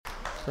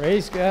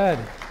Praise God.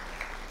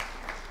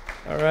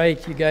 All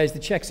right, you guys, the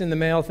check's in the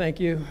mail. Thank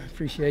you.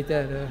 Appreciate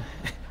that.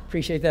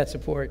 Appreciate that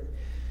support.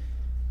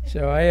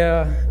 So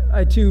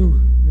I too,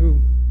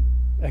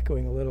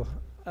 echoing a little.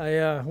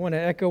 I want to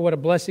echo what a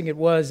blessing it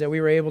was that we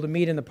were able to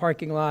meet in the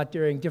parking lot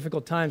during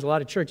difficult times. A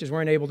lot of churches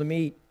weren't able to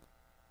meet.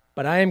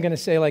 But I am going to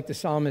say, like the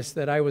psalmist,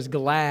 that I was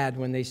glad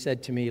when they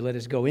said to me, "Let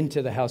us go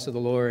into the house of the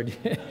Lord."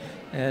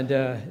 And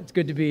it's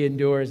good to be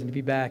indoors and to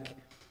be back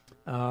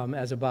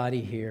as a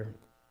body here.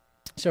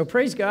 So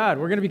praise God.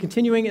 We're going to be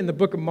continuing in the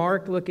book of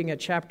Mark, looking at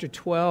chapter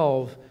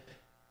 12.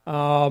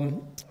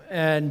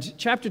 And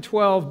chapter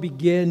 12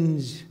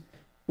 begins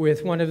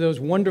with one of those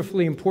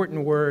wonderfully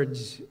important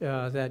words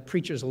that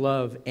preachers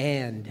love,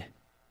 and,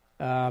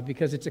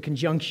 because it's a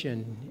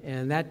conjunction.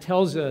 And that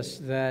tells us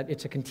that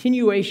it's a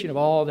continuation of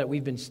all that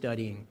we've been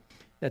studying,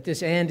 that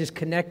this and is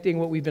connecting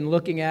what we've been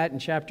looking at in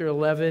chapter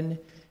 11.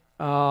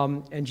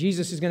 And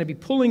Jesus is going to be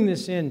pulling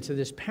this into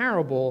this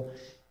parable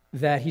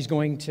that he's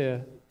going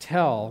to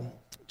tell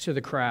to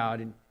the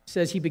crowd. It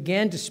says he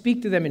began to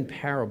speak to them in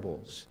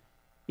parables.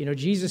 You know,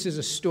 Jesus is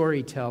a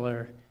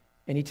storyteller,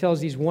 and he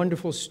tells these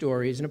wonderful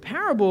stories. And a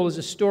parable is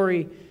a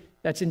story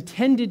that's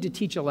intended to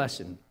teach a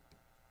lesson.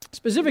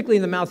 Specifically,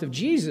 in the mouth of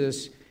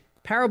Jesus,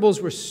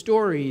 parables were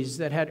stories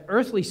that had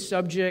earthly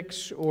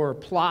subjects or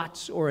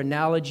plots or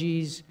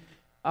analogies,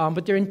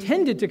 but they're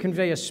intended to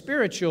convey a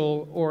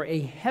spiritual or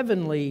a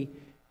heavenly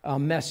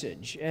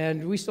message.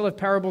 And we still have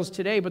parables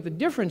today, but the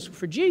difference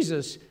for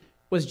Jesus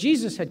was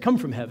Jesus had come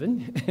from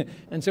heaven.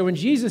 And so when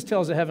Jesus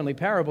tells a heavenly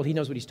parable, he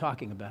knows what he's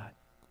talking about.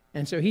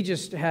 And so he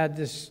just had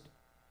this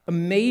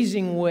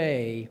amazing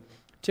way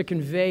to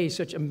convey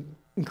such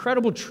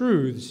incredible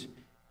truths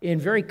in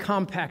very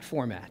compact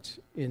formats,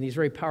 in these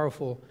very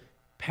powerful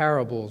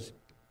parables.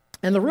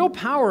 And the real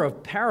power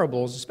of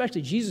parables,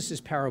 especially Jesus'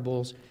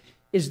 parables,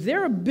 is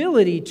their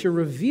ability to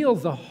reveal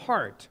the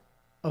heart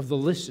of the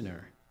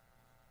listener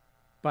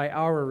by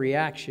our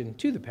reaction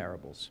to the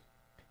parables.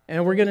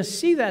 And we're going to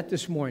see that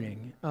this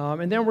morning.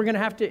 And then we're going to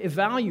have to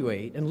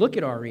evaluate and look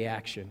at our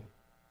reaction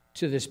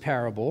to this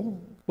parable.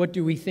 What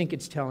do we think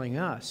it's telling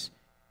us?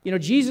 You know,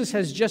 Jesus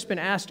has just been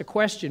asked a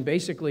question,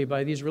 basically,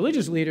 by these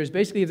religious leaders.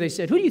 Basically, they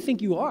said, "Who do you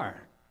think you are?"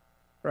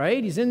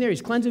 Right? He's in there,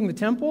 he's cleansing the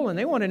temple, and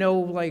they want to know,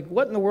 like,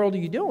 what in the world are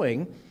you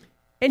doing?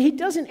 And he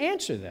doesn't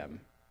answer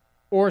them.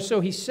 Or so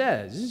he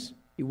says.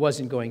 He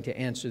wasn't going to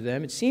answer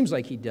them. It seems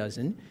like he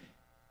doesn't.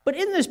 But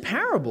in this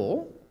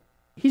parable,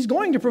 he's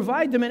going to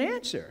provide them an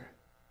answer,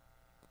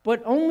 but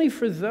only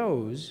for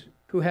those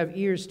who have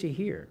ears to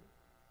hear.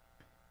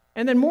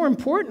 And then more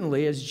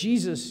importantly, as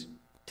Jesus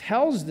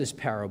tells this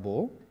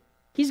parable,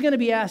 he's going to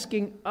be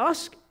asking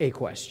us a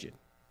question.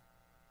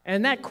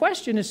 And that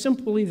question is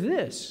simply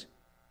this: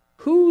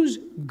 whose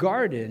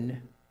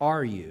garden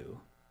are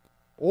you?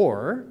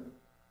 Or,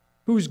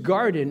 whose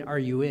garden are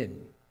you in?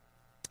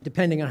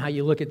 Depending on how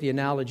you look at the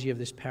analogy of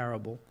this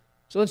parable.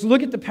 So let's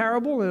look at the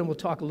parable, and then we'll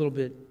talk a little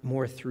bit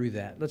more through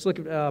that. Let's look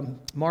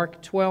at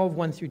Mark 12,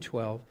 1 through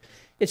 12.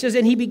 It says,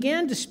 "And he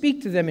began to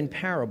speak to them in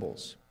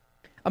parables.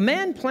 A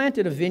man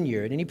planted a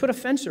vineyard, and he put a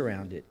fence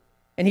around it.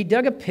 And he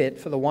dug a pit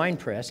for the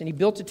winepress, and he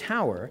built a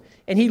tower,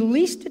 and he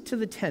leased it to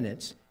the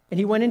tenants, and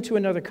he went into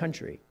another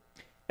country.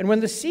 And when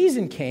the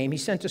season came, he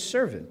sent a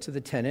servant to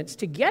the tenants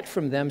to get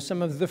from them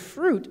some of the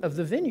fruit of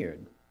the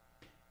vineyard.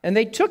 And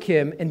they took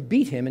him and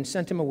beat him and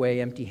sent him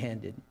away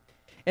empty-handed.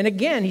 And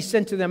again he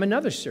sent to them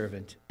another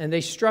servant, and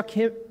they struck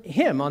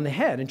him on the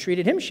head and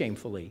treated him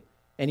shamefully.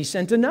 And he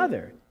sent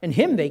another, and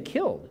him they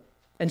killed.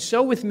 And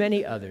so with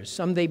many others,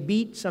 some they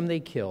beat, some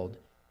they killed.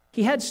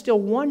 He had still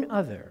one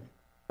other,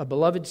 a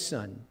beloved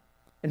son.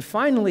 And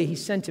finally he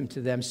sent him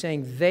to them,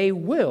 saying, 'They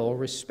will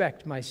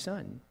respect my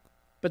son.'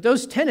 But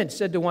those tenants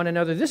said to one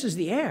another, 'This is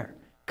the heir.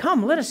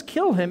 Come, let us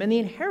kill him, and the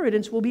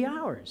inheritance will be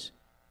ours.'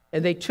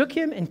 And they took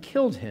him and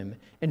killed him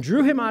and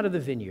drew him out of the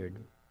vineyard.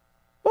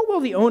 What will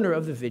the owner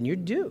of the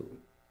vineyard do?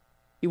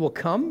 He will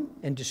come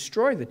and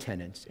destroy the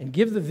tenants and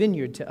give the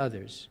vineyard to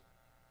others.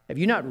 Have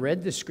you not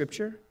read this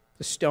scripture?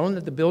 The stone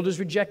that the builders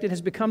rejected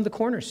has become the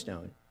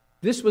cornerstone.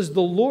 This was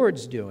the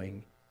Lord's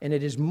doing, and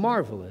it is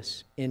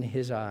marvelous in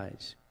his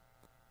eyes.'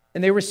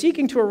 And they were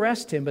seeking to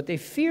arrest him, but they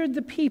feared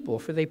the people,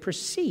 for they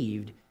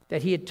perceived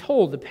that he had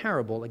told the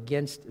parable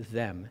against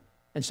them.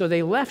 And so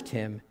they left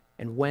him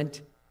and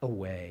went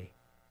away."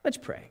 Let's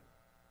pray.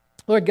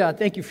 Lord God,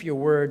 thank you for your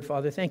word,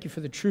 Father. Thank you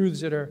for the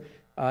truths that are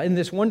in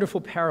this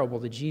wonderful parable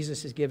that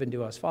Jesus has given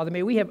to us. Father,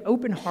 may we have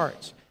open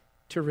hearts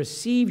to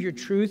receive your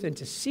truth and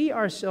to see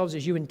ourselves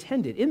as you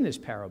intended in this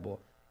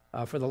parable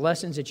for the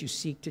lessons that you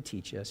seek to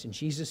teach us. In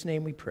Jesus'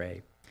 name we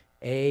pray.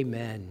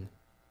 Amen.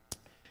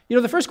 You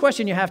know, the first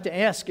question you have to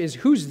ask is,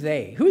 who's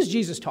they? Who is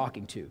Jesus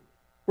talking to?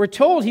 We're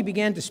told he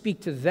began to speak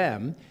to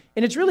them,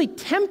 and it's really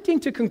tempting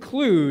to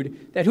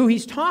conclude that who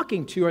he's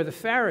talking to are the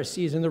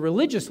Pharisees and the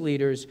religious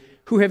leaders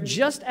who have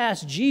just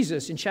asked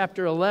Jesus in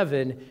chapter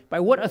 11, by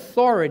what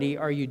authority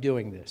are you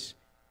doing this?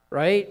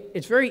 Right?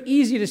 It's very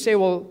easy to say,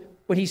 well,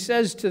 when he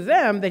says to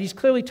them, that he's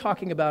clearly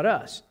talking about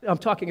us. I'm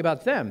talking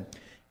about them.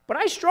 But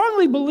I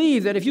strongly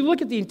believe that if you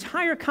look at the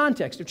entire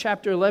context of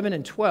chapter 11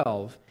 and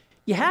 12,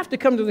 you have to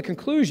come to the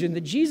conclusion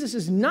that Jesus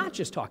is not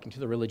just talking to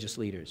the religious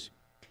leaders.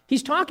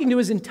 He's talking to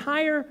his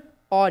entire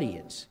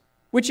audience,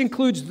 which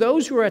includes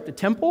those who are at the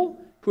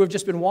temple, who have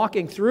just been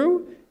walking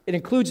through. It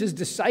includes his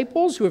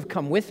disciples who have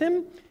come with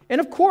him. And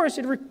of course,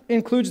 it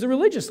includes the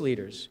religious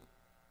leaders.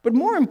 But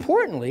more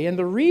importantly, and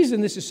the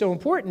reason this is so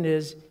important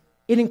is,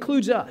 it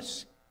includes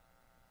us.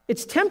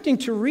 It's tempting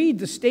to read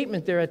the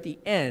statement there at the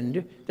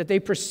end that they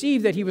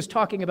perceived that he was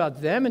talking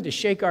about them and to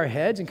shake our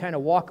heads and kind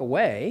of walk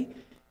away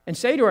and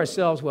say to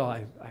ourselves, well,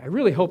 I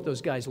really hope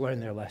those guys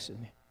learn their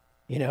lesson,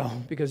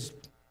 because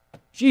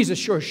Jesus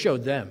sure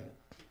showed them.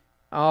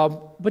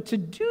 But to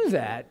do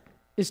that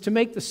is to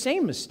make the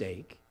same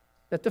mistake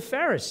that the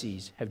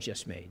Pharisees have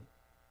just made,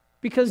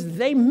 because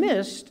they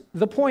missed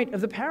the point of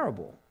the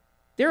parable.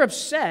 They're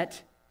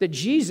upset that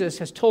Jesus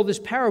has told this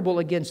parable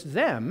against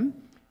them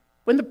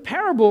when the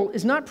parable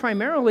is not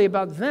primarily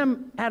about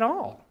them at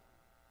all.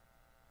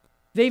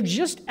 They've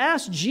just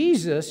asked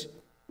Jesus,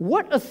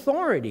 what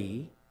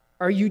authority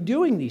are you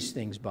doing these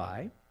things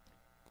by?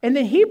 And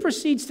then he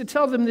proceeds to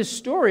tell them this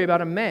story about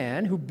a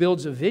man who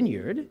builds a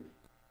vineyard.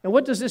 And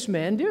what does this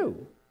man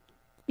do?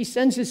 He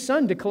sends his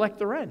son to collect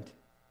the rent.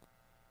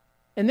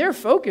 And they're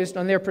focused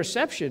on their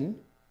perception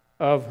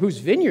of whose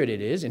vineyard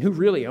it is and who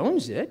really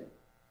owns it.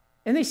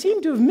 And they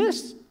seem to have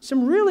missed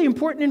some really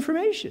important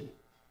information.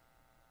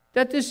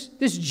 That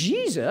this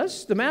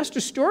Jesus, the master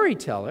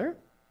storyteller,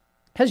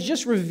 has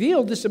just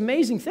revealed this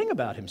amazing thing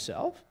about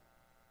himself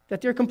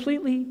that they're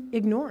completely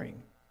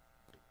ignoring.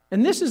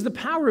 And this is the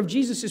power of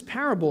Jesus'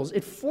 parables.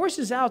 It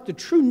forces out the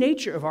true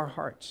nature of our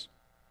hearts.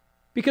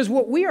 Because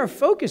what we are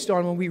focused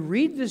on when we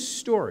read this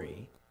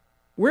story,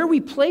 where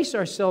we place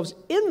ourselves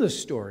in the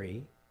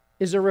story,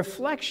 is a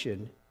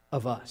reflection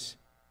of us.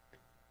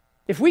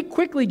 If we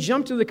quickly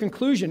jump to the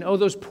conclusion,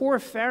 those poor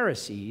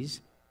Pharisees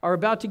are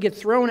about to get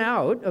thrown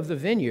out of the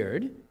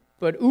vineyard,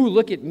 but ooh,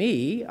 look at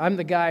me, I'm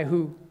the guy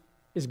who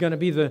is going to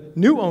be the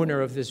new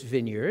owner of this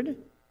vineyard,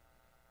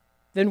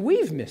 then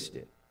we've missed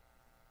it.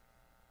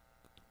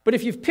 But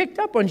if you've picked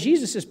up on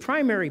Jesus'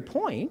 primary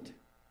point,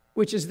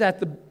 which is that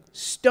the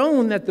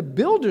stone that the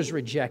builders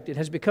rejected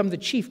has become the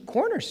chief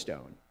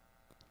cornerstone,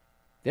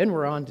 then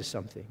we're on to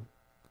something.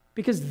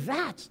 Because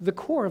that's the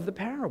core of the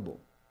parable.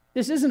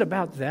 This isn't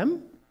about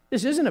them.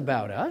 This isn't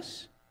about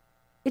us.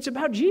 It's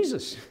about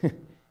Jesus.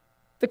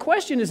 The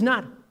question is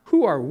not,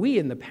 who are we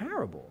in the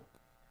parable?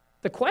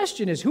 The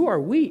question is, who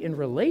are we in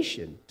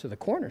relation to the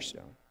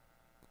cornerstone?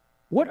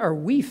 What are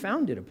we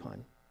founded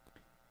upon?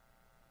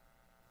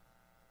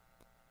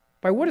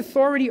 By what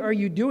authority are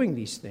you doing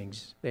these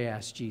things? They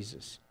asked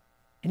Jesus.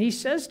 And he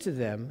says to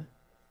them,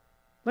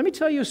 let me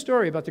tell you a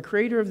story about the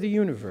creator of the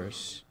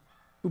universe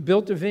who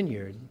built a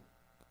vineyard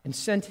and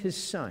sent his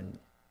son.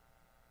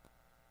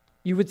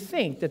 You would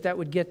think that that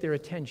would get their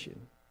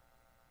attention,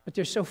 but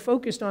they're so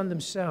focused on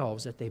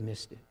themselves that they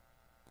missed it.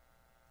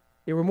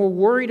 They were more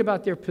worried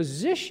about their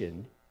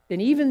position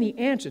than even the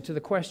answer to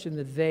the question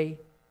that they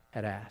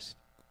had asked.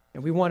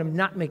 And we want to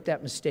not make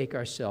that mistake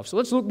ourselves. So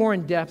let's look more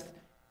in depth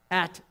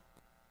at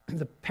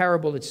the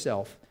parable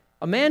itself.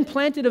 A man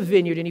planted a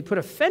vineyard, and he put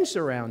a fence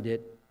around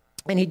it,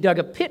 and he dug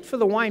a pit for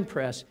the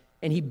winepress,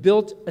 and he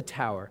built a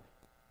tower.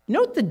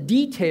 Note the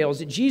details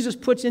that Jesus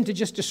puts into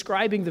just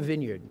describing the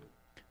vineyard,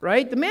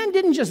 right? The man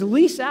didn't just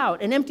lease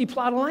out an empty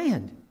plot of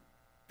land.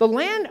 The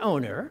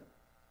landowner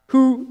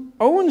who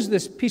owns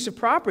this piece of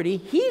property,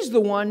 he's the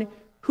one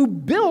who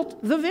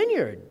built the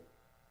vineyard.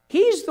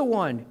 He's the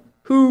one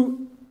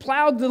who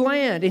plowed the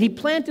land, and he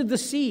planted the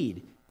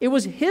seed. It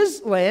was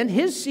his land,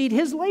 his seed,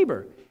 his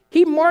labor.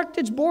 He marked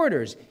its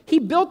borders. He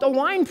built a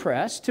wine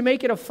press to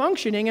make it a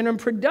functioning and a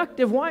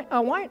productive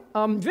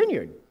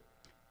vineyard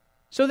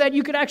so that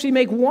you could actually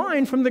make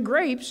wine from the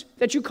grapes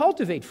that you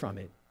cultivate from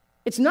it.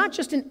 It's not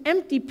just an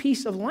empty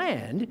piece of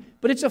land,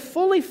 but it's a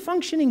fully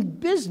functioning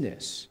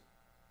business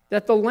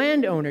that the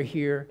landowner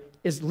here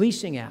is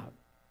leasing out.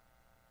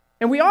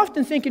 And we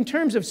often think in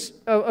terms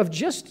of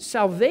just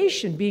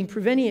salvation being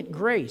prevenient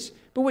grace.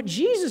 But what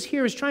Jesus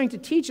here is trying to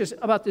teach us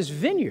about this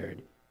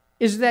vineyard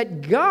is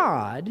that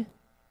God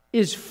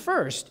is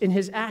first in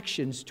his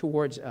actions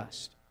towards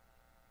us.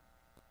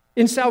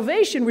 In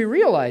salvation, we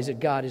realize that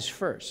God is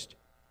first.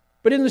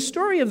 But in the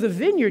story of the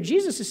vineyard,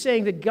 Jesus is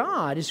saying that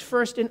God is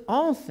first in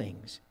all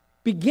things,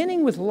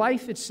 beginning with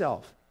life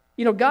itself.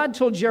 God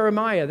told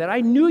Jeremiah that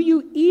I knew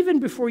you even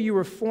before you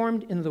were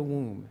formed in the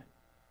womb.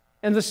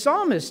 And the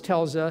psalmist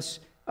tells us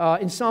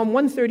in Psalm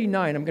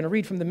 139, I'm going to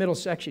read from the middle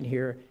section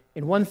here,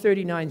 in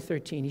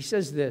 139:13, he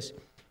says this.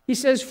 He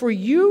says, "For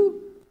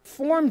you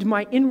formed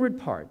my inward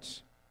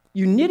parts.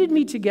 You knitted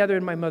me together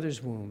in my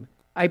mother's womb.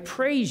 I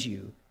praise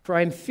you, for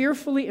I am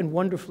fearfully and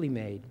wonderfully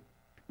made.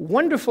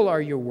 Wonderful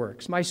are your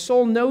works. My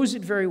soul knows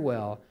it very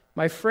well.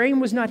 My frame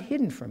was not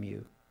hidden from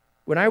you.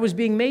 When I was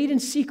being made in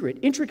secret,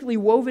 intricately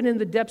woven in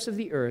the depths of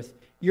the earth,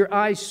 your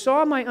eyes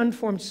saw my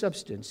unformed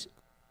substance.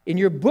 In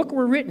your book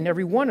were written,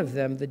 every one of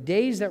them, the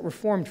days that were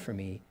formed for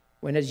me,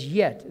 when as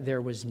yet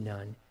there was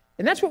none."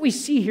 And that's what we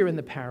see here in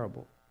the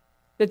parable.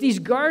 That these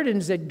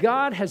gardens that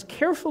God has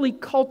carefully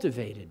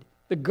cultivated,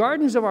 the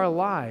gardens of our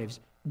lives,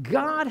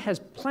 God has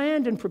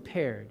planned and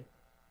prepared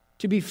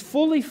to be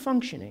fully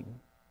functioning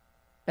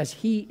as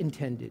He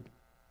intended.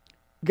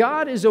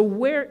 God is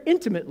aware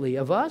intimately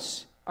of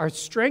us, our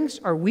strengths,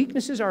 our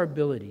weaknesses, our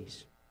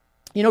abilities.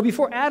 You know,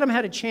 before Adam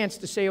had a chance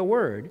to say a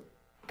word,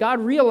 God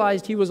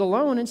realized he was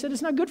alone and said,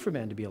 it's not good for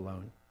man to be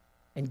alone,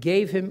 and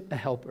gave him a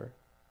helper.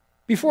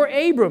 Before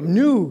Abram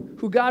knew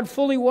who God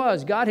fully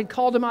was, God had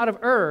called him out of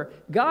Ur,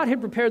 God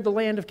had prepared the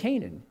land of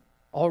Canaan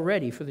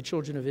already for the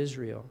children of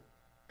Israel.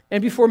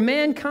 And before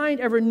mankind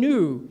ever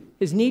knew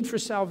his need for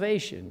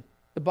salvation,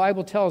 the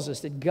Bible tells us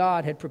that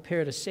God had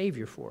prepared a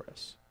Savior for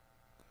us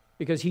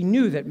because he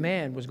knew that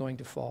man was going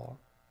to fall.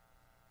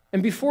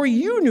 And before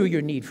you knew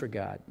your need for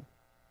God,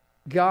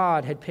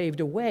 God had paved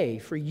a way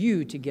for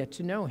you to get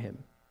to know him.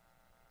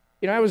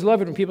 You know, I always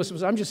love it when people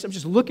say, I'm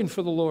just looking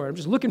for the Lord. I'm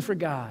just looking for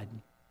God.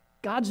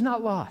 God's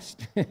not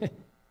lost.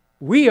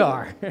 We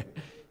are.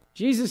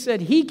 Jesus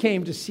said he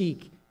came to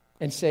seek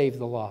and save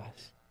the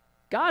lost.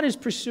 God is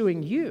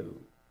pursuing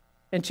you.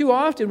 And too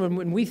often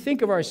when we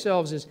think of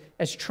ourselves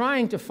as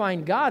trying to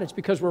find God, it's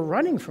because we're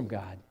running from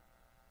God.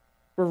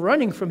 We're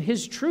running from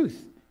his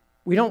truth.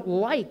 We don't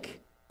like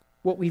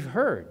what we've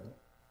heard,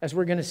 as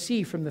we're going to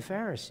see from the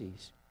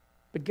Pharisees.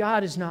 But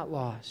God is not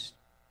lost.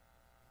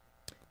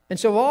 And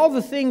so all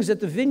the things that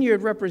the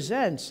vineyard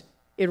represents,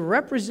 it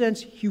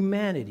represents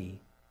humanity,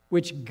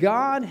 which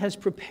God has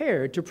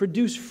prepared to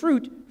produce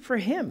fruit for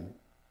him.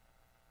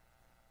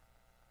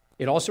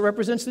 It also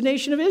represents the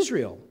nation of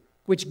Israel,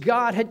 which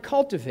God had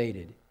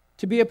cultivated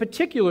to be a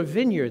particular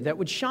vineyard that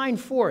would shine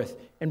forth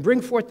and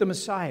bring forth the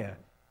Messiah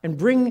and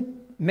bring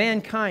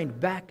mankind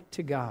back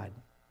to God.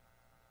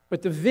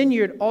 But the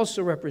vineyard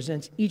also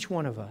represents each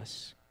one of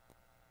us,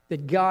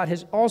 that God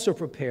has also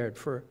prepared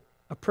for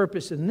a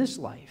purpose in this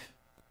life.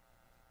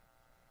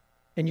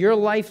 And your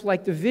life,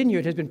 like the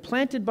vineyard, has been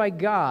planted by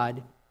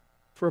God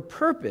for a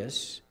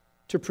purpose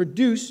to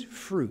produce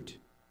fruit.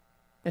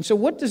 And so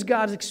what does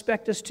God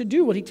expect us to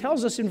do? Well, he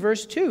tells us in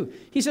verse 2.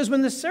 He says,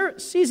 when the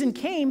season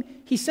came,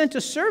 he sent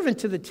a servant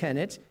to the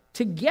tenants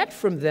to get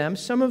from them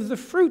some of the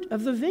fruit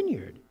of the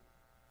vineyard.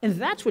 And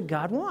that's what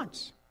God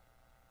wants.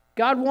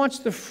 God wants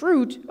the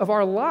fruit of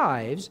our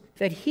lives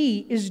that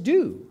he is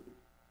due.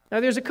 Now,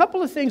 there's a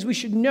couple of things we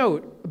should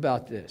note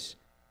about this.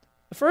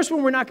 The first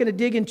one we're not going to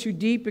dig in too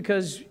deep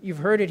because you've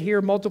heard it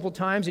here multiple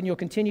times and you'll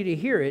continue to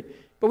hear it.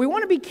 But we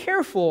want to be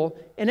careful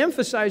and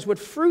emphasize what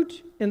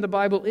fruit in the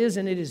Bible is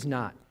and it is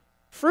not.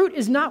 Fruit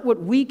is not what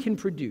we can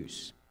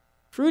produce.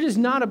 Fruit is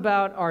not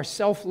about our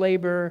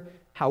self-labor,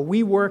 how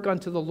we work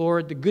unto the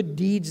Lord, the good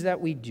deeds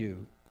that we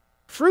do.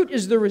 Fruit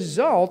is the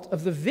result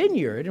of the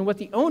vineyard and what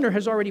the owner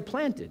has already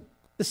planted.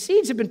 The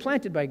seeds have been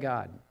planted by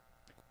God.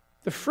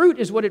 The fruit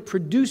is what it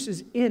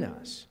produces in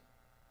us.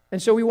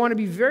 And so we want to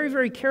be very,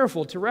 very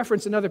careful to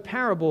reference another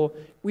parable.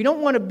 We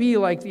don't want to be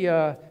like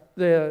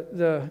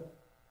the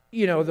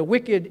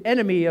wicked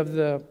enemy of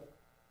the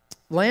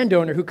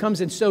landowner who comes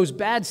and sows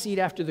bad seed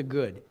after the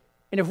good.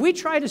 And if we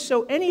try to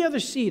sow any other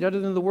seed other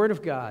than the Word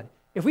of God,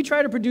 if we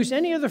try to produce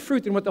any other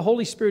fruit than what the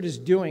Holy Spirit is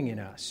doing in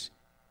us,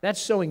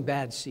 that's sowing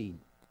bad seed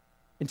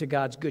into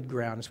God's good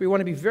ground. So we want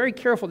to be very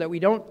careful that we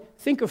don't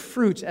think of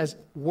fruits as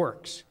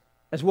works,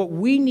 as what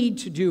we need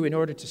to do in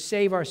order to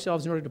save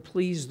ourselves, in order to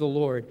please the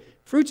Lord.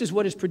 Fruits is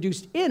what is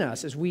produced in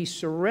us as we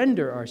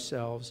surrender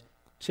ourselves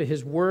to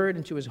his Word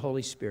and to his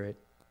Holy Spirit.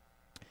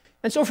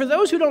 And so for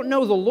those who don't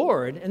know the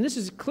Lord, and this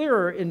is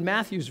clearer in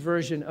Matthew's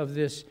version of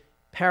this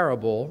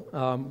parable,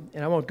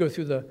 and I won't go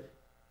through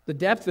the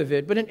depth of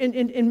it, but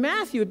in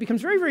Matthew it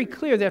becomes very, very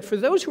clear that for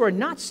those who are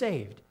not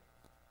saved,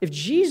 if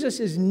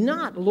Jesus is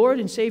not Lord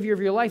and Savior of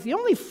your life, the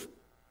only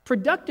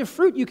productive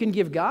fruit you can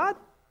give God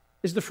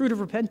is the fruit of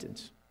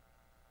repentance.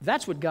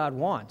 That's what God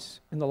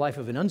wants in the life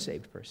of an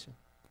unsaved person.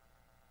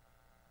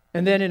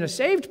 And then in a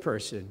saved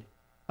person,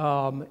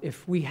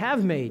 if we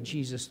have made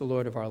Jesus the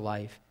Lord of our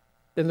life,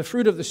 then the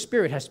fruit of the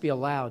Spirit has to be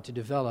allowed to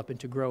develop and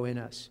to grow in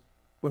us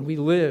when we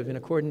live in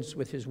accordance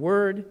with his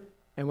Word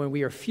and when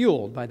we are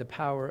fueled by the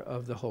power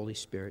of the Holy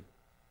Spirit.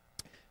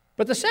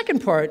 But the second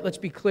part, let's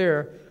be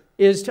clear,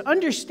 is to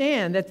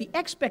understand that the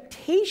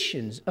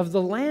expectations of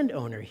the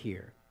landowner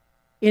here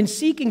in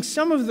seeking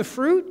some of the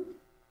fruit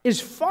is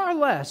far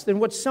less than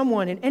what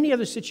someone in any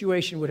other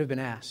situation would have been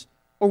asked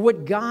or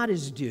what God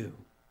is due.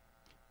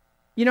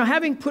 You know,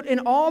 having put in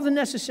all the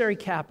necessary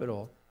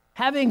capital,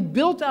 having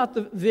built out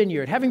the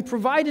vineyard, having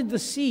provided the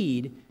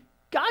seed,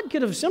 God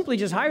could have simply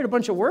just hired a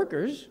bunch of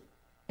workers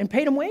and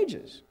paid them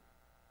wages.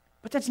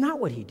 But that's not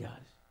what he does.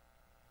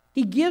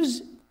 He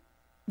gives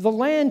the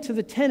land to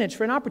the tenants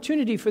for an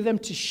opportunity for them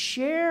to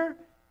share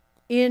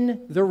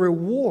in the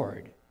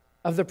reward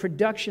of the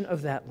production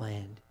of that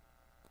land.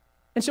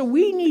 And so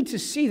we need to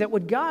see that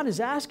what God is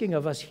asking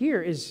of us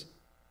here is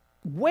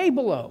way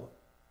below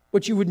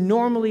what you would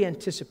normally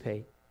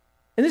anticipate.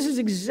 And this is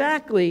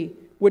exactly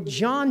what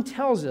John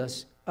tells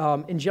us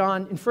in 1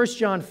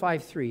 John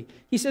 5:3.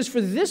 He says, "For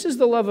this is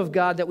the love of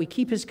God, that we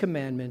keep his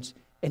commandments,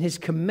 and his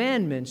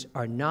commandments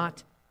are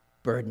not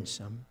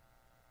burdensome."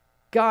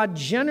 God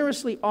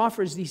generously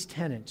offers these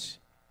tenants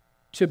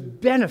to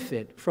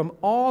benefit from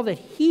all that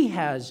he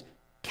has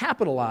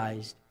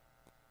capitalized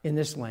in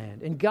this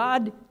land. And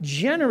God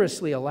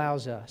generously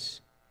allows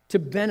us to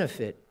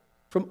benefit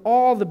from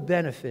all the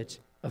benefits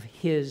of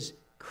his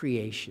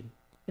creation.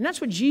 And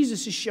that's what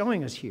Jesus is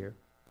showing us here.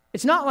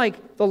 It's not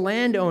like the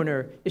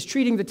landowner is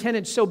treating the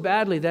tenants so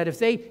badly that if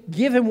they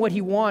give him what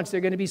he wants,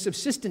 they're going to be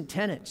subsistent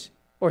tenants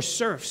or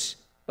serfs,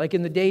 like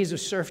in the days of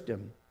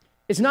serfdom.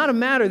 It's not a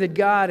matter that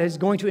God is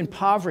going to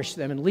impoverish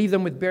them and leave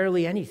them with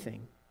barely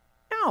anything.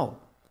 No.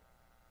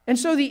 And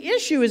so the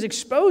issue is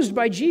exposed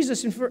by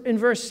Jesus in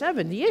verse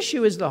 7. The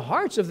issue is the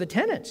hearts of the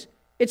tenants.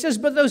 It says,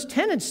 "But those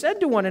tenants said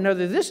to one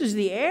another, 'This is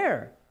the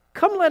heir.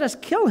 Come, let us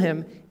kill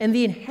him, and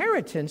the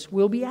inheritance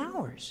will be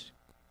ours.'"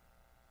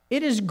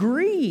 It is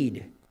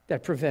greed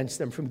that prevents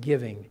them from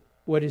giving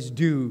what is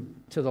due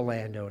to the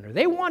landowner.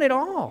 They want it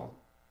all.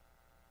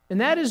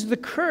 And that is the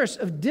curse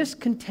of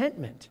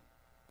discontentment.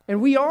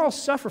 And we all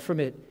suffer from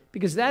it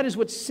because that is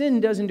what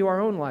sin does into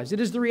our own lives. It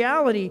is the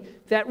reality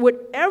that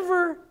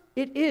whatever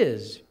it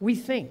is we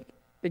think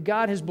that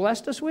God has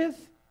blessed us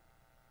with,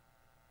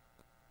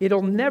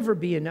 it'll never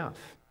be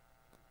enough.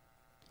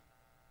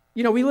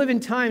 You know, we live in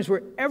times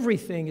where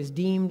everything is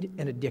deemed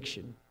an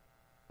addiction,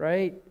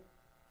 right?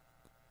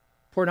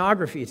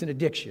 Pornography, it's an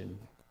addiction.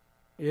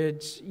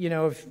 It's,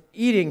 if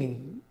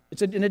eating,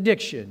 it's an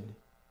addiction.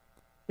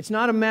 It's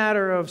not a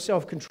matter of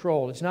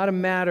self-control. It's not a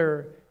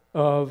matter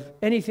of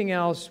anything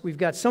else. We've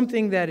got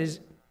something that has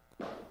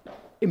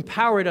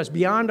empowered us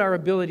beyond our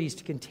abilities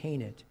to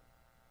contain it.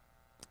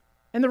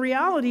 And the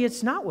reality,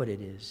 it's not what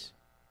it is.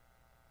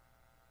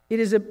 It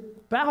is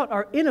about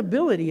our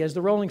inability, as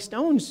the Rolling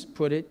Stones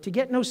put it, to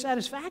get no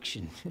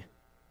satisfaction.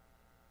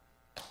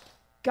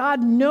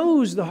 God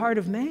knows the heart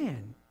of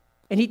man,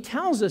 and he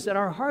tells us that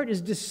our heart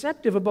is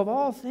deceptive above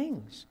all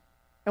things.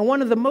 And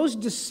one of the most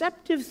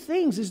deceptive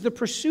things is the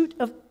pursuit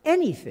of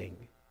anything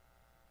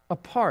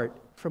apart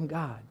from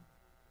God.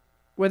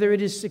 Whether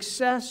it is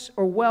success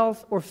or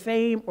wealth or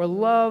fame or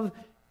love,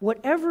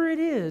 whatever it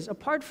is,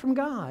 apart from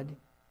God,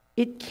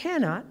 it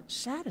cannot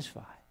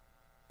satisfy.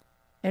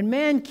 And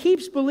man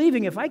keeps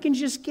believing, if I can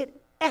just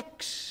get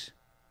X,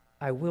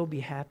 I will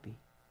be happy.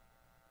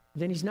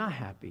 Then he's not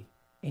happy,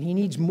 and he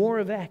needs more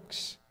of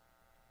X,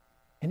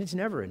 and it's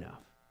never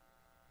enough.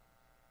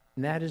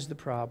 And that is the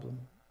problem.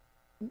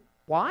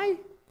 Why?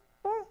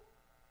 Well,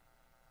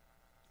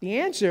 the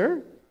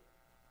answer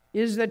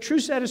is that true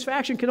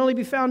satisfaction can only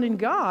be found in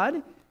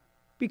God,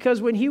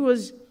 because when he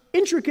was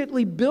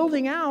intricately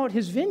building out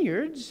his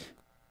vineyards,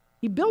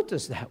 he built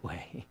us that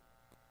way.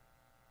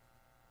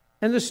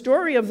 And the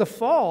story of the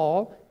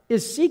fall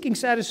is seeking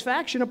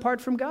satisfaction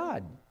apart from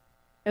God.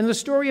 And the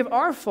story of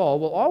our fall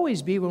will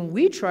always be when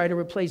we try to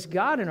replace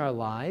God in our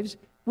lives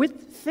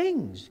with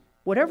things.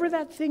 Whatever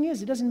that thing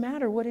is, it doesn't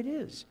matter what it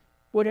is.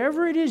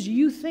 Whatever it is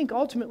you think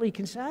ultimately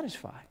can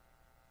satisfy,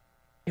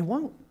 it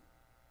won't.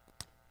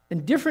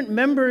 And different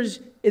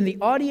members in the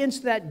audience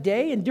that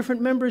day and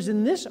different members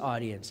in this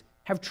audience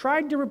have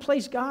tried to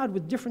replace God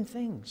with different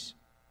things.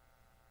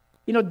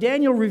 You know,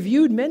 Daniel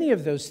reviewed many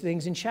of those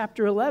things in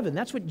chapter 11.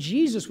 That's what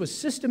Jesus was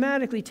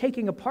systematically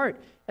taking apart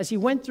as he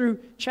went through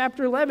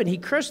chapter 11. He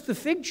cursed the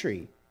fig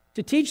tree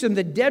to teach them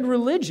that dead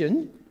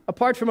religion,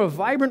 apart from a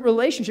vibrant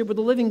relationship with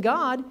the living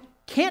God,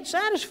 can't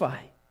satisfy.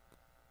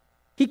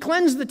 He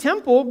cleansed the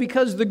temple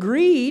because the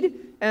greed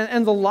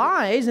and the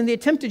lies and the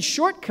attempted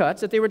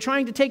shortcuts that they were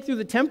trying to take through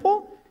the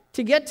temple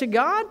to get to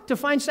God, to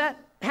find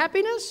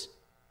happiness,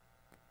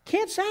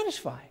 can't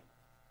satisfy.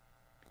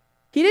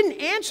 He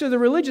didn't answer the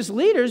religious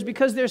leaders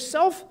because their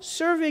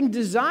self-serving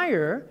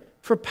desire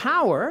for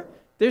power,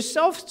 their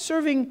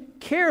self-serving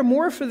care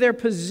more for their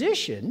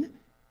position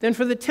than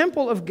for the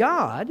temple of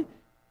God,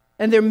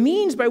 and their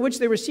means by which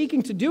they were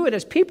seeking to do it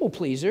as people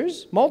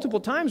pleasers. Multiple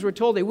times we're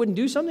told they wouldn't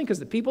do something because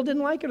the people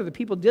didn't like it or the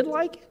people did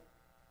like it.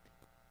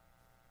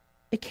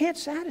 It can't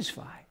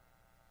satisfy.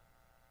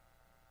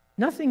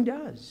 Nothing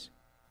does.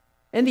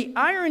 And the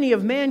irony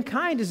of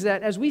mankind is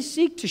that as we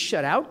seek to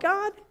shut out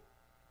God,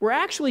 we're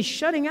actually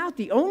shutting out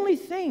the only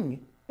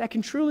thing that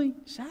can truly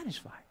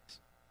satisfy us.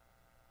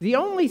 The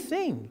only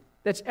thing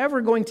that's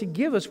ever going to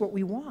give us what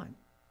we want.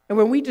 And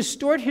when we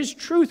distort his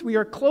truth, we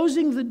are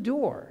closing the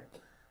door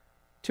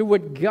to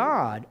what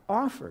God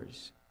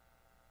offers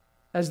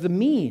as the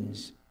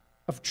means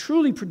of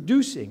truly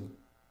producing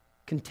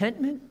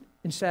contentment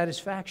and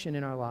satisfaction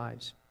in our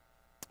lives.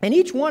 And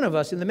each one of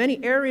us in the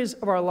many areas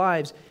of our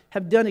lives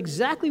have done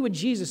exactly what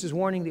Jesus is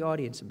warning the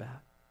audience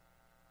about.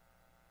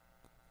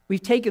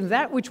 We've taken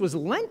that which was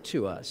lent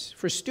to us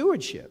for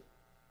stewardship,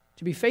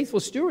 to be faithful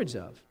stewards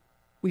of.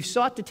 We've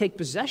sought to take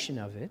possession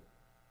of it,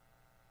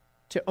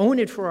 to own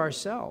it for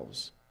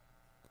ourselves.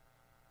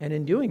 And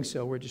in doing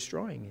so, we're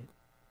destroying it.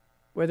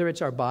 Whether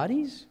it's our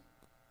bodies,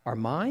 our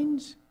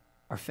minds,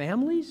 our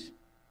families,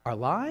 our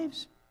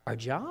lives, our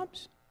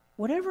jobs,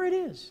 whatever it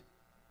is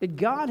that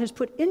God has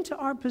put into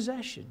our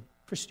possession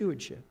for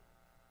stewardship.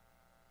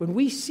 When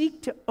we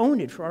seek to own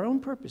it for our own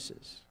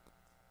purposes,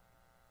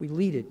 we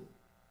lead it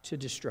to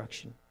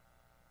destruction.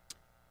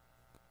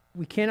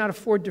 We cannot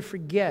afford to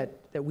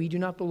forget that we do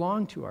not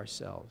belong to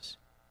ourselves.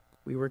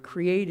 We were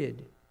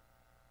created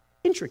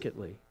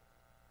intricately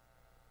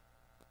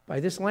by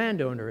this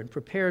landowner and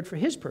prepared for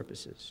his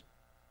purposes.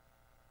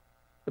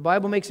 The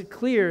Bible makes it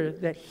clear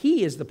that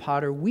he is the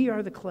potter, we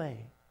are the clay.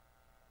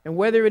 And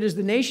whether it is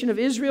the nation of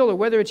Israel or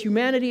whether it's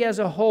humanity as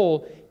a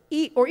whole,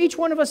 or each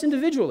one of us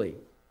individually,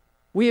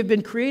 we have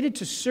been created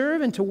to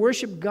serve and to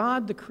worship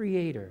God the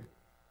Creator.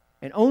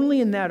 And only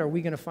in that are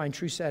we going to find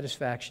true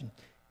satisfaction.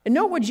 And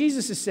note what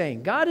Jesus is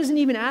saying. God isn't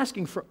even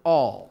asking for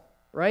all,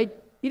 right?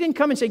 He didn't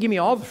come and say, give me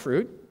all the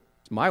fruit.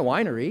 It's my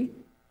winery.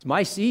 It's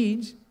my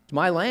seeds. It's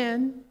my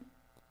land.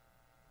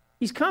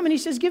 He's come and he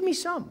says, give me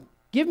some.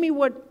 Give me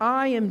what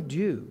I am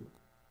due.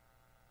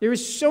 There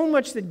is so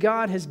much that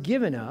God has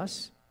given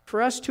us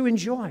for us to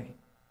enjoy.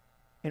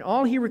 And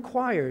all he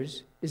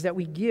requires is that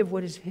we give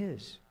what is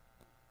his.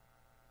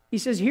 He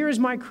says, here is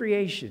my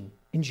creation.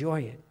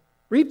 Enjoy it.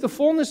 Reap the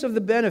fullness of the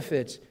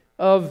benefits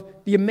of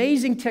the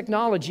amazing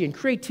technology and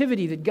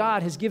creativity that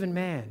God has given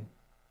man.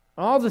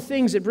 All the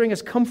things that bring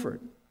us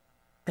comfort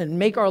and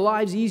make our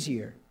lives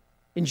easier.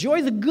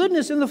 Enjoy the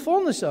goodness and the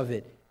fullness of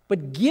it.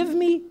 But give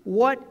me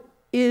what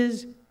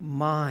is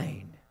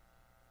mine.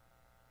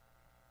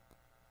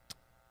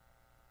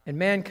 And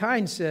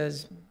mankind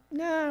says,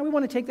 nah, we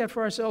want to take that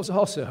for ourselves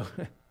also.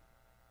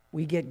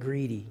 We get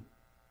greedy.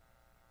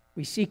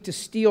 We seek to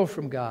steal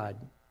from God.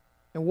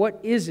 And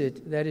what is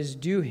it that is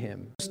due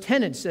him? Those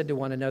tenants said to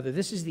one another,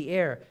 this is the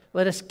heir.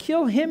 Let us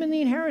kill him and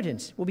the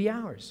inheritance will be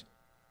ours.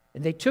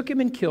 And they took him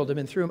and killed him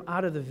and threw him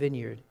out of the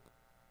vineyard.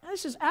 Now,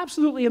 this is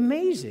absolutely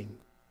amazing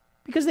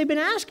because they've been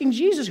asking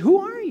Jesus, who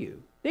are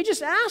you? They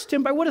just asked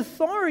him by what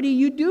authority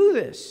you do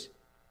this.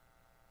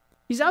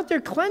 He's out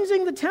there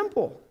cleansing the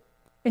temple.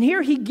 And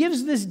here he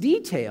gives this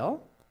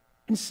detail,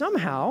 and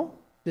somehow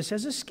this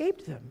has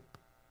escaped them.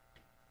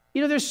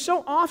 You know, there's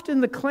so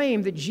often the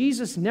claim that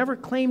Jesus never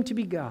claimed to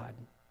be God,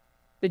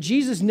 that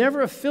Jesus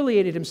never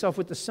affiliated himself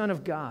with the Son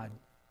of God.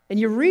 And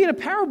you read a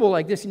parable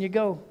like this and you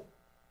go,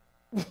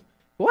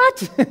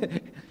 what?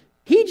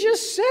 He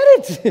just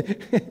said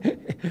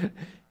it.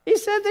 He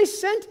said they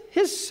sent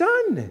his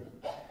Son.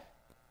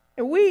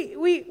 And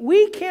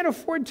we can't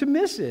afford to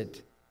miss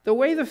it the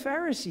way the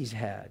Pharisees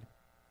had.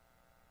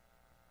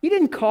 He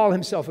didn't call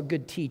himself a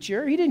good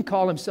teacher. He didn't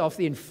call himself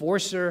the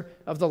enforcer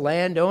of the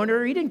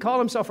landowner. He didn't call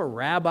himself a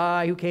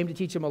rabbi who came to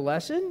teach him a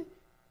lesson.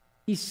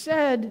 He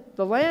said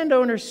the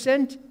landowner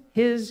sent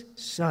his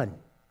Son.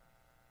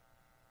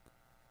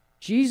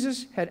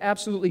 Jesus had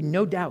absolutely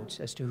no doubts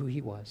as to who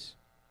he was.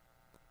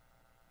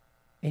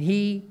 And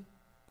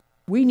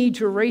we need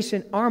to erase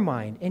in our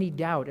mind any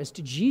doubt as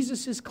to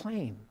Jesus'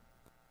 claim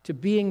to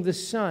being the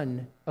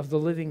Son of the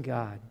living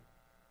God.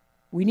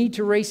 We need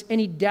to erase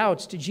any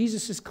doubts to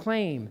Jesus'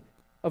 claim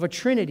of a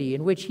Trinity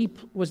in which he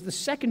was the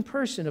second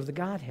person of the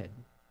Godhead.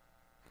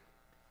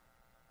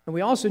 And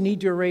we also need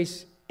to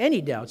erase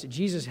any doubts that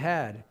Jesus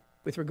had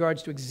with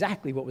regards to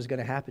exactly what was going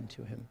to happen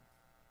to him.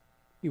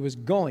 He was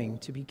going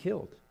to be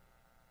killed.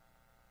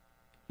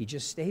 He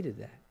just stated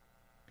that.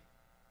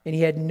 And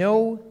he had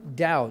no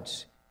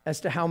doubts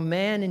as to how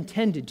man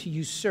intended to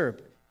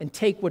usurp and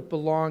take what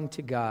belonged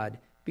to God,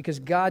 because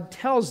God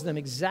tells them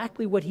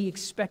exactly what he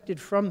expected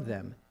from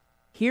them.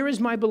 Here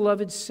is my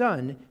beloved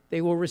Son.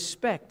 They will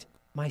respect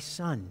my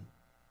Son.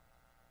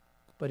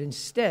 But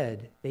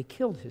instead, they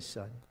killed his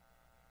Son.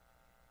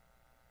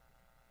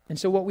 And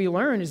so what we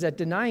learn is that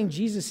denying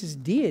Jesus'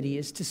 deity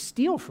is to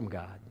steal from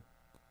God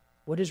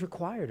what is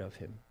required of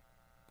him.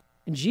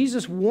 And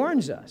Jesus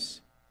warns us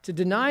to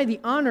deny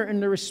the honor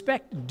and the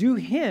respect due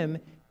him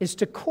is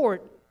to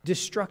court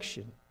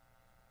destruction.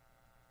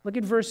 Look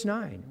at verse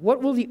 9.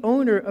 What will the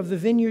owner of the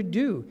vineyard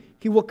do?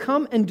 He will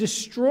come and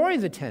destroy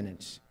the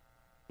tenants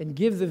and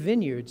give the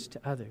vineyards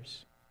to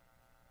others.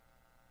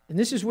 And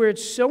this is where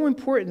it's so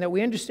important that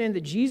we understand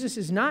that Jesus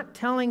is not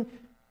telling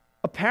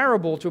a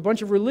parable to a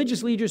bunch of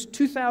religious leaders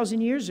 2,000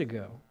 years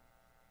ago.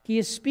 He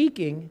is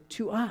speaking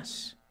to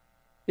us.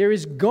 There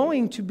is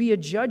going to be a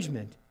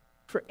judgment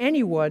for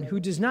anyone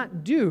who does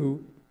not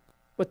do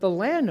what the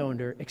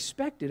landowner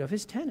expected of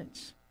his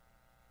tenants.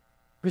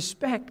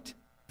 Respect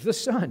the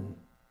Son.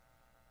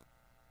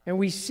 And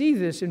we see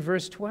this in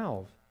verse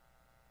 12.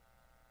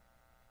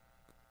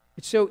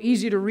 It's so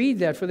easy to read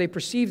that, for they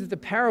perceived that the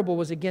parable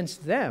was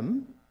against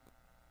them.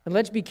 And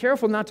let's be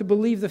careful not to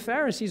believe the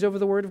Pharisees over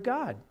the word of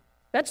God.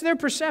 That's their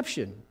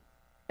perception.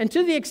 And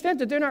to the extent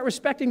that they're not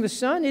respecting the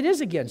Son, it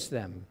is against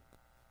them.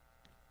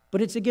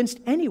 But it's against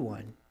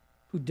anyone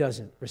who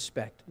doesn't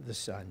respect the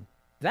Son.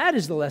 That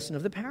is the lesson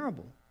of the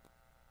parable.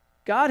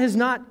 God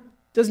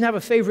doesn't have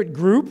a favorite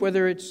group,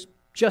 whether it's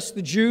just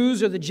the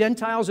Jews or the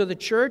Gentiles or the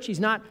church. He's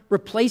not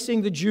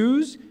replacing the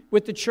Jews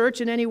with the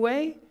church in any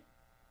way.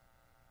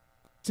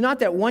 It's not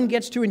that one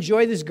gets to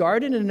enjoy this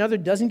garden and another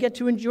doesn't get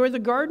to enjoy the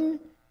garden.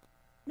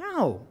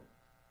 No.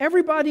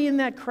 Everybody in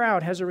that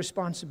crowd has a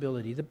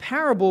responsibility. The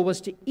parable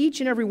was to each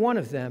and every one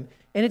of them,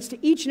 and it's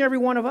to each and every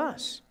one of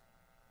us.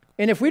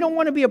 And if we don't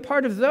want to be a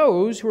part of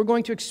those who are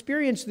going to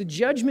experience the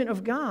judgment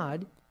of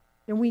God,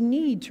 then we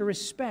need to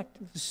respect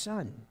the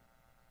Son.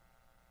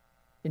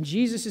 And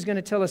Jesus is going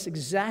to tell us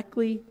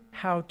exactly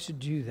how to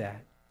do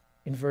that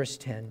in verse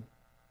 10.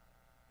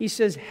 He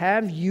says,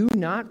 have you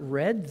not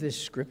read this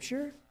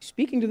scripture?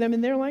 Speaking to them in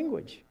their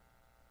language.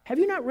 Have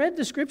you not read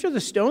the scripture? The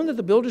stone that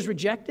the builders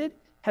rejected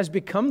has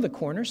become the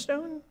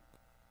cornerstone.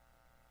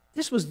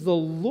 This was the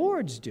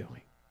Lord's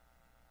doing,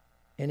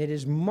 and it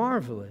is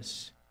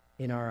marvelous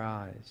in our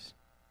eyes.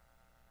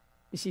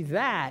 You see,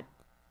 that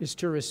is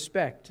to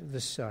respect the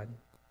Son,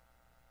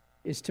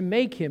 is to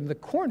make him the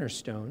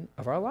cornerstone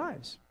of our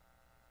lives.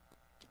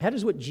 That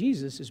is what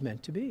Jesus is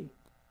meant to be.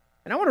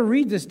 And I want to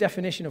read this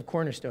definition of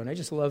cornerstone. I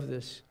just love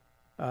this.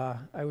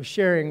 I was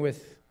sharing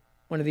with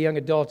one of the young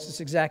adults this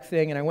exact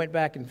thing, and I went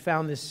back and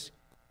found this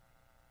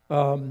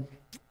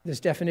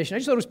definition. I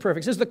just thought it was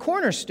perfect. It says the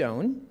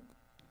cornerstone,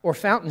 or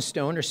fountain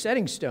stone, or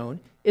setting stone,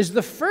 is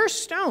the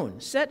first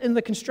stone set in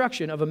the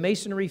construction of a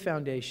masonry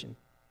foundation.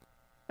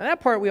 Now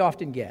that part we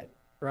often get,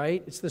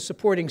 right? It's the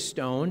supporting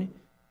stone,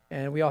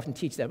 and we often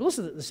teach that. But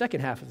listen, the second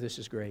half of this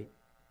is great.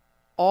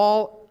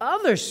 All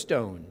other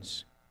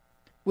stones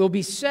will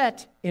be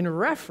set in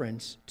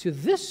reference to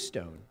this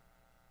stone,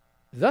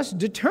 thus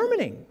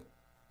determining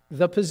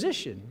the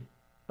position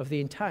of the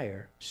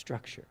entire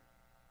structure.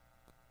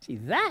 See,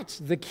 that's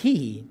the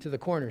key to the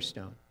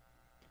cornerstone.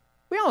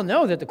 We all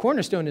know that the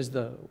cornerstone is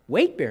the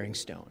weight-bearing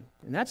stone,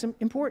 and that's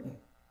important.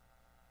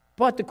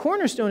 But the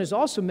cornerstone is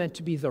also meant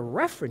to be the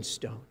reference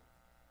stone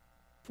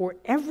for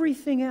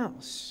everything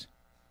else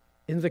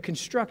in the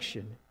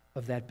construction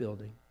of that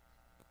building.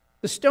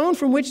 The stone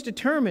from which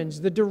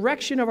determines the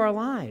direction of our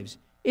lives.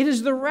 It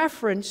is the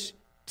reference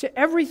to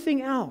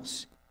everything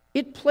else.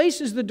 It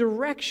places the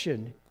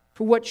direction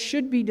for what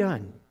should be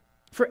done,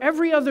 for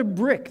every other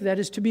brick that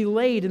is to be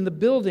laid in the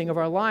building of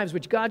our lives,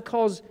 which God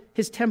calls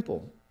his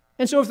temple.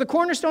 And so if the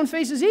cornerstone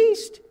faces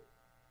east,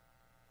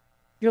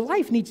 your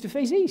life needs to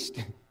face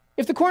east.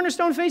 If the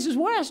cornerstone faces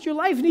west, your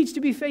life needs to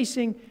be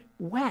facing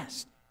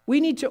west. We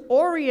need to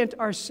orient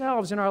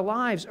ourselves and our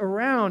lives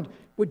around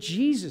what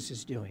Jesus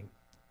is doing.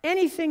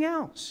 Anything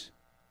else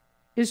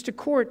is to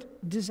court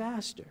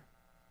disaster.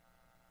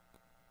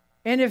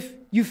 And if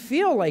you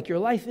feel like your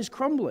life is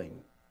crumbling,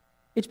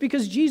 it's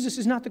because Jesus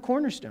is not the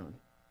cornerstone.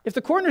 If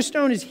the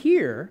cornerstone is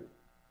here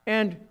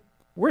and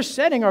we're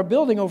setting our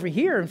building over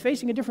here and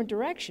facing a different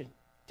direction,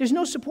 there's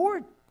no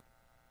support.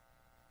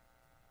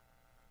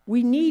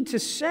 We need to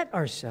set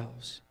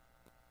ourselves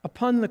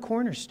upon the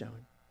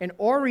cornerstone and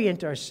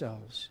orient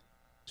ourselves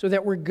so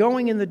that we're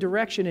going in the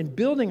direction and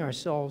building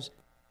ourselves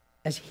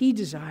as he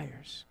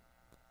desires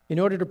in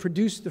order to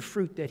produce the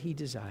fruit that he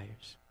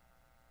desires.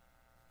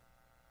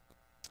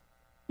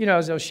 You know,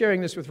 as I was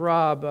sharing this with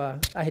Rob,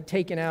 I had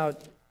taken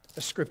out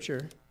a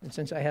scripture, and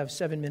since I have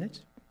 7 minutes,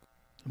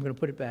 I'm going to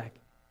put it back.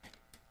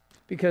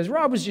 Because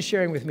Rob was just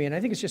sharing with me, and I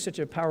think it's just such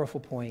a powerful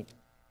point.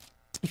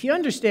 If you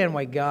understand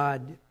why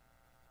God,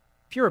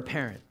 if you're a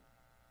parent,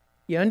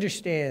 you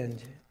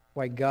understand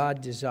why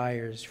God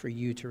desires for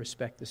you to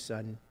respect the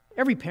Son.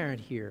 Every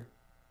parent here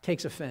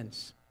takes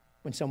offense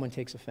when someone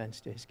takes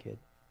offense to his kid,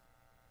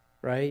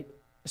 right?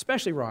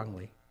 Especially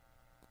wrongly.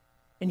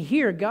 And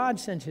here, God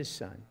sent his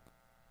Son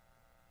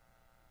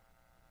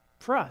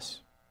for us,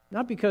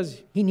 not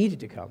because he needed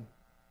to come.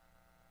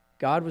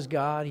 God was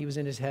God, he was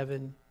in his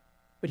heaven,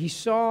 but he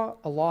saw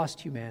a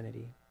lost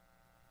humanity,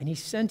 and he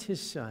sent his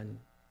Son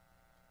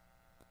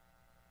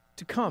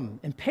to come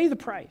and pay the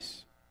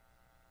price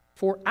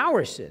for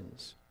our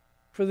sins,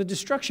 for the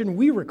destruction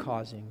we were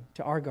causing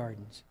to our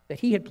gardens that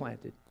he had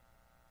planted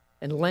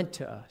and lent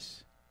to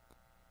us.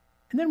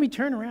 And then we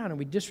turn around and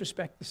we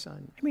disrespect the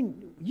Son. I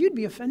mean, you'd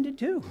be offended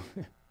too.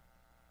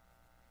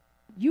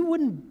 You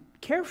wouldn't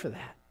care for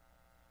that.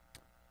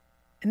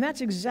 And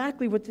that's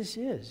exactly what this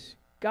is.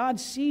 God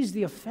sees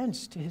the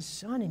offense to his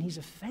Son and he's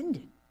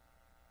offended.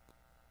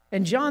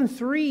 And John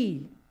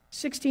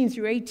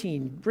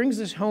 3:16-18 brings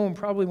this home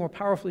probably more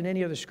powerfully than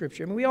any other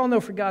scripture. I mean, we all know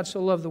for God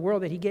so loved the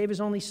world that he gave his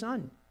only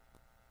Son.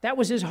 That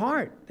was his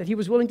heart, that he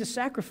was willing to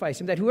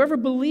sacrifice him, that whoever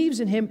believes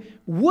in him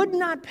would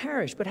not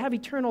perish, but have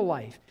eternal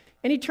life.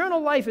 And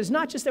eternal life is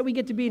not just that we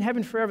get to be in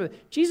heaven forever.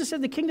 Jesus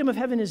said the kingdom of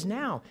heaven is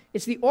now.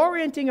 It's the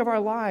orienting of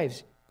our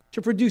lives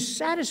to produce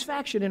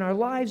satisfaction in our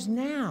lives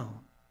now.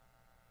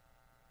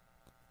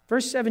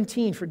 Verse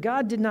 17, for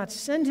God did not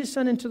send his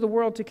Son into the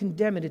world to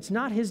condemn it. It's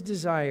not his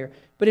desire,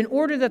 but in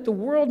order that the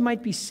world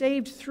might be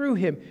saved through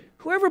him.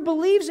 Whoever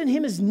believes in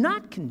him is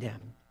not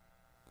condemned.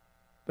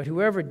 But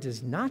whoever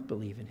does not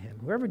believe in him,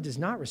 whoever does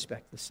not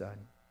respect the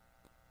Son,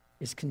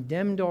 is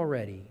condemned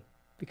already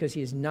because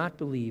he has not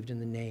believed in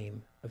the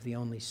name of the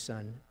only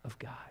Son of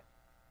God.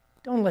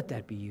 Don't let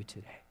that be you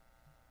today.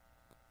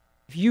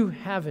 If you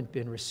haven't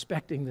been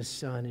respecting the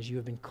Son as you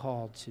have been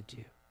called to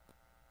do,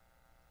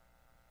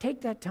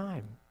 take that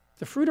time.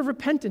 The fruit of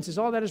repentance is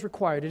all that is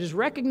required. It is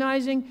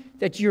recognizing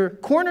that your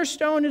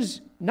cornerstone is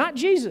not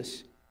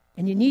Jesus,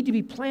 and you need to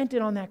be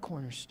planted on that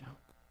cornerstone.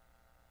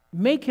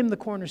 Make him the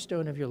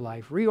cornerstone of your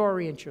life.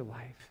 Reorient your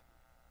life.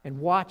 And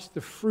watch the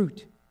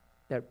fruit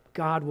that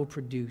God will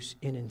produce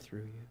in and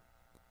through you.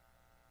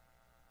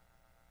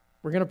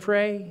 We're going to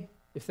pray,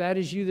 if that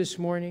is you this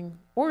morning,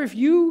 or if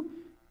you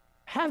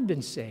have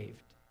been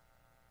saved,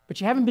 but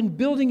you haven't been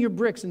building your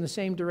bricks in the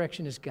same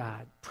direction as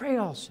God, pray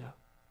also.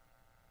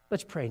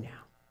 Let's pray now.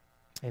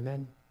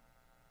 Amen.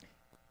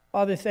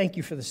 Father, thank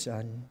you for the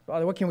Son.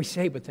 Father, what can we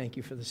say but thank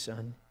you for the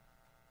Son?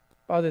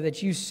 Father,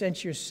 that you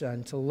sent your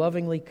Son to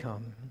lovingly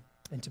come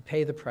and to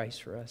pay the price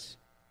for us.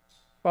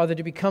 Father,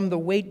 to become the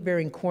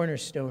weight-bearing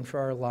cornerstone for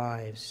our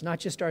lives, not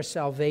just our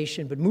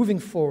salvation, but moving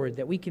forward,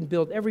 that we can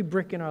build every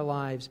brick in our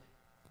lives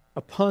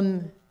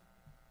upon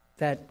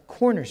that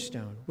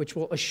cornerstone, which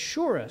will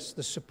assure us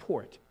the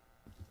support,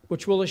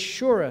 which will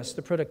assure us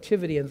the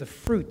productivity and the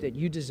fruit that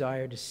you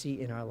desire to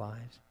see in our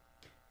lives.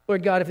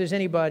 Lord God, if there's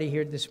anybody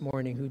here this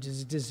morning who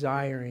is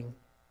desiring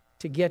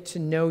to get to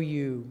know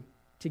you,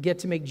 to get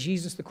to make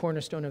Jesus the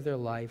cornerstone of their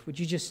life, would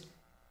you just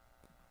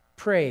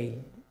pray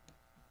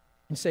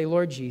and say,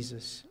 Lord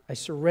Jesus, I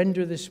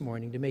surrender this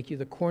morning to make you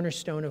the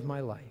cornerstone of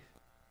my life.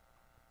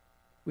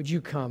 Would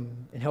you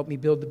come and help me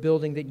build the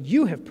building that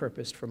you have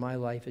purposed for my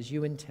life as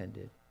you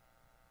intended?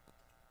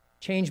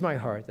 Change my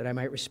heart that I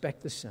might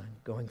respect the Son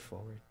going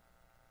forward.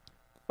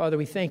 Father,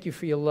 we thank you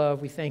for your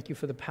love. We thank you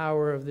for the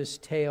power of this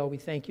tale. We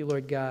thank you,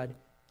 Lord God,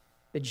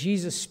 that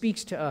Jesus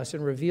speaks to us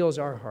and reveals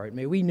our heart.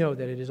 May we know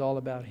that it is all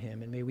about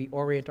him, and may we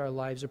orient our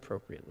lives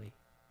appropriately.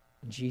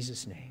 In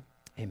Jesus' name,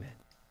 amen.